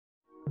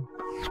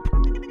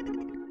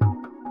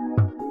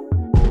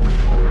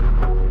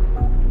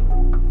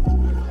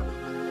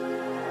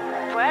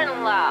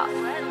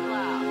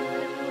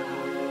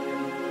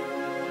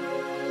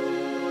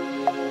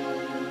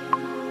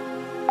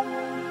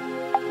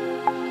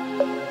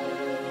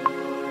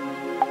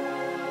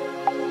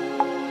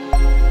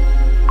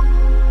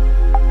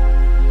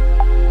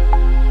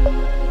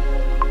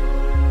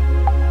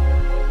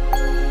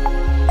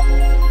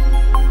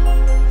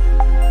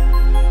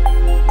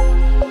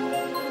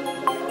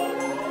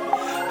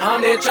I'm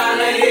just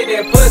tryna hit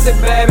that pussy,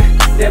 baby.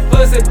 That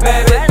pussy,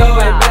 baby. Throw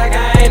it back,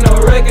 I ain't no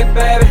rookie,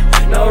 baby.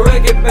 No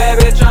rookie,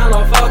 baby.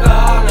 Tryna fuck her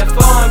all in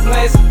foreign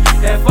places.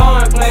 In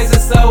foreign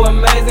places, so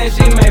amazing,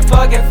 she make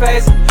fucking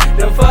faces.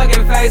 Them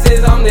fucking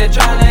faces, I'm just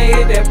tryna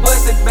hit that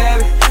pussy,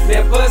 baby.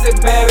 That pussy,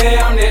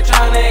 baby. I'm just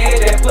tryna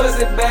hit that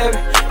pussy,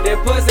 baby. That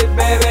pussy,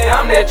 baby.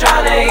 I'm just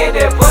tryna hit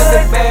that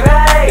pussy, baby.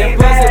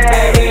 That pussy,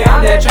 baby.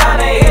 I'm just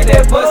tryna hit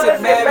that pussy,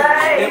 baby.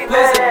 That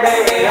pussy,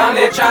 baby. I'm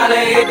just tryna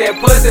hit that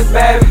pussy,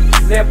 baby.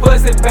 That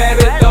pussy,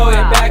 baby. Throw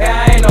it back,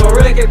 I ain't no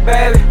rookie,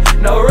 baby.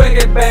 No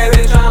rookie,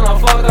 baby. Tryna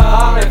fuck her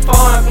all in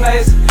foreign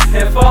places.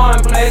 In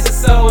foreign places,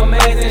 so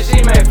amazing, she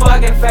make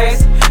fucking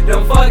faces.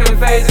 Them fucking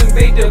faces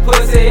beat the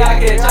pussy,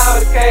 I catch all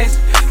the cases.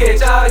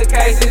 Catch all the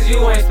cases, you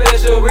ain't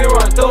special, we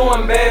run through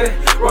them, baby.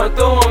 Run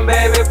through them,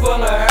 baby.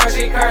 Pull her,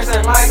 she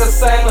cursing like a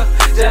sailor.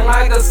 Just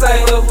like a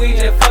sailor, we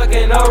just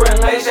fucking no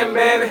relation,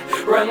 baby.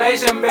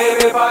 Relation,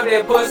 baby. Pop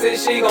that pussy,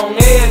 she gon'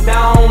 lay it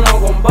down.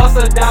 I'm gon' bust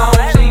her down.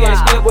 She ain't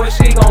split, but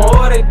she gon'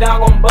 hold it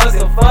down. Gon' bust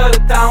it for the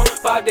town.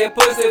 Pop that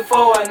pussy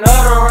for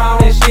another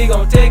round, and she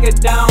gon' take it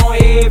down.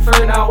 Head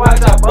first, now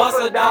watch I bust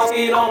her down.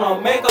 Ski on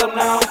her makeup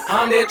now.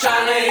 I'm just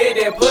tryna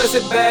hit that pussy,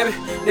 baby.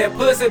 That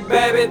pussy,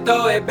 baby.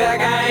 Throw it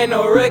back, I ain't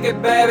no rookie,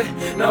 baby.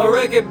 No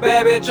rookie,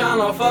 baby.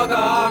 Tryna fuck her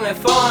all in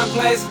foreign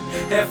places.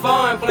 In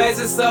foreign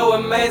places, so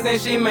amazing,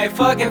 she make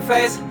fucking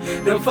faces.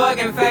 Them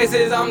fucking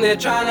faces, I'm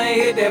just tryna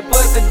hit that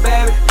pussy,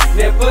 baby.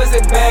 That pussy,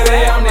 baby.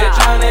 I'm just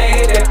tryna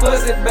hit that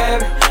pussy,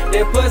 baby.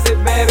 That pussy,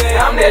 baby.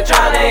 I'm just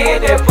tryna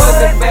hit that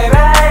pussy, baby.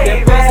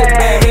 That pussy,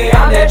 baby.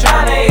 I'm just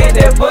tryna hit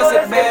that pussy,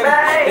 baby.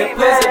 That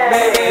pussy,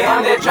 baby.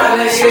 I'm just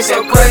tryna hit that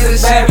so crazy,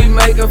 she be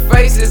making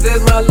faces.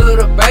 That's my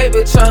little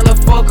baby, tryna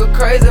fuck her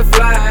crazy.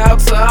 Fly out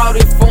to all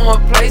these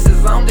foreign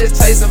places. I'm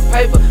just chasing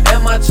paper,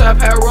 and my trap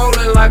hat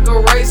rolling like a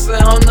racer.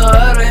 On the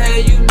other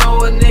hand, you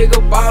know a nigga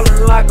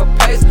ballin' like a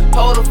pacer.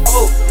 Hold a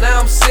folk,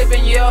 now I'm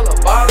sippin' yellow,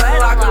 ballin'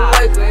 like a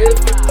Laker. If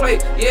you play,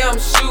 yeah, I'm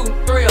shooting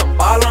three, I'm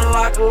ballin'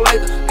 like a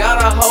Laker.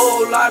 Got a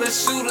whole lot of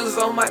shooters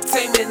on my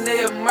team and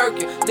they're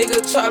murky.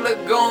 Nigga try to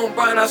go on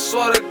Brian, I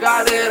swear to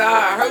God that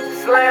I hurt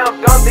you.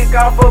 Slam, don't think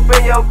off up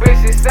in your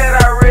bitch, she said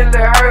I really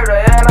hurt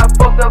her. And I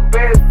fucked her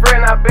best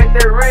friend, I bet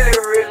they really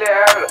hurt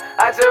her.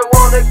 I just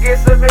wanna get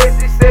some hits,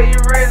 she said you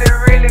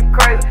really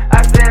crazy.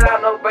 I said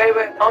I know,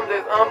 baby, I'm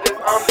just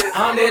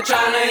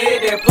tryna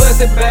hit that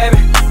pussy, baby.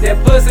 That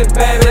pussy,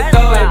 baby.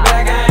 Throw it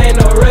back, I ain't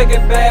no rookie,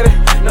 baby.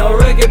 No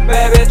rookie,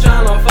 baby.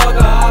 Tryna fuck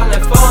her all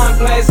in foreign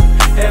places.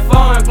 In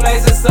foreign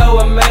places, so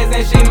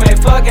amazing, she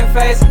make fucking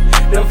faces.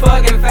 Them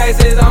fucking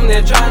faces, I'm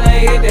just tryna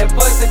hit that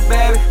pussy,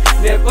 baby.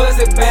 That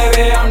pussy,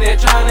 baby. I'm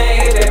just tryna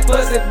hit that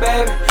pussy,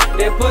 baby.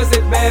 That pussy,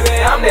 baby.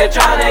 I'm just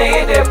tryna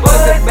hit that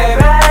pussy,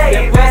 baby.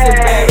 That pussy,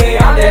 baby.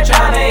 I'm just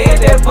tryna hit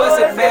that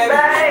pussy, baby.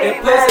 That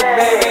pussy,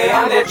 baby.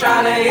 I'm just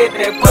tryna hit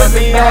that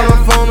pussy, baby. On the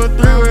phone to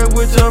three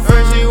with your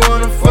friend, she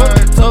wanna fuck.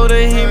 Told her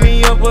hit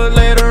me up, but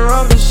later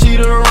on, but she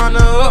done run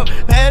her up.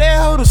 Had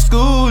that hoe to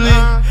Skooley,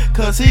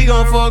 cause he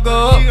gon' fuck her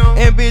up.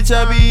 And bitch,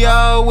 I be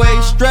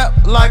always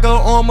strapped like a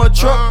armor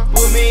truck.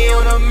 Put me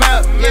on the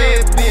map,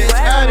 yeah, bitch,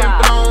 I done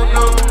blown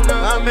up.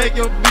 I make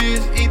your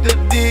bitch eat the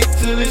dick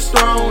till it's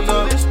thrown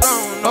up.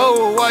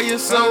 Oh, why you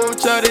so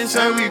childish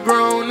and we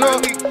grown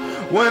up?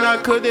 When I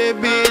cut that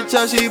bitch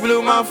out, she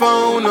blew my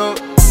phone up.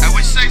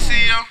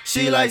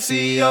 She like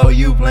CEO,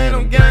 you playin'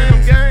 them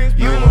games.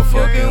 You were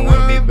fucking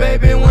with me,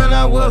 baby, when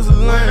I was a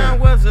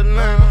lame.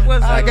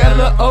 I got a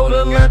little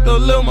older, length, a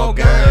little more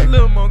game.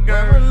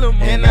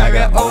 And I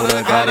got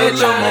older, got a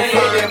little more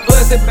fun. That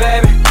pussy,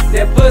 baby.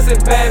 That pussy,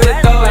 baby.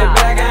 Throw it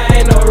back, I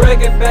ain't no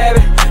rookie,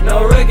 baby.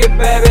 No rookie,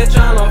 baby.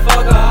 Tryna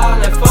fuck her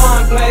all in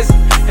foreign places.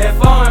 In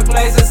foreign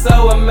places,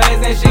 so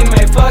amazing, she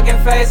make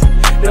fucking faces.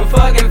 Them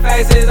fucking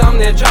faces, I'm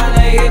just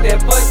tryna hit that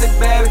pussy,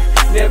 baby.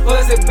 That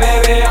pussy,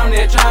 baby. I'm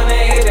just tryna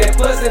hit that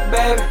pussy,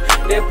 baby.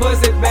 That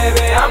pussy,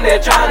 baby. I'm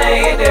just tryna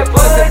hit that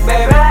pussy,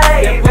 baby.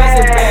 That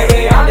pussy,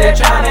 baby. I'm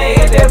just tryna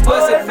hit that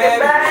pussy,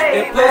 baby.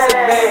 That pussy,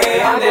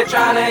 baby. I'm just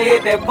tryna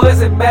hit that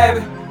pussy,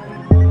 baby.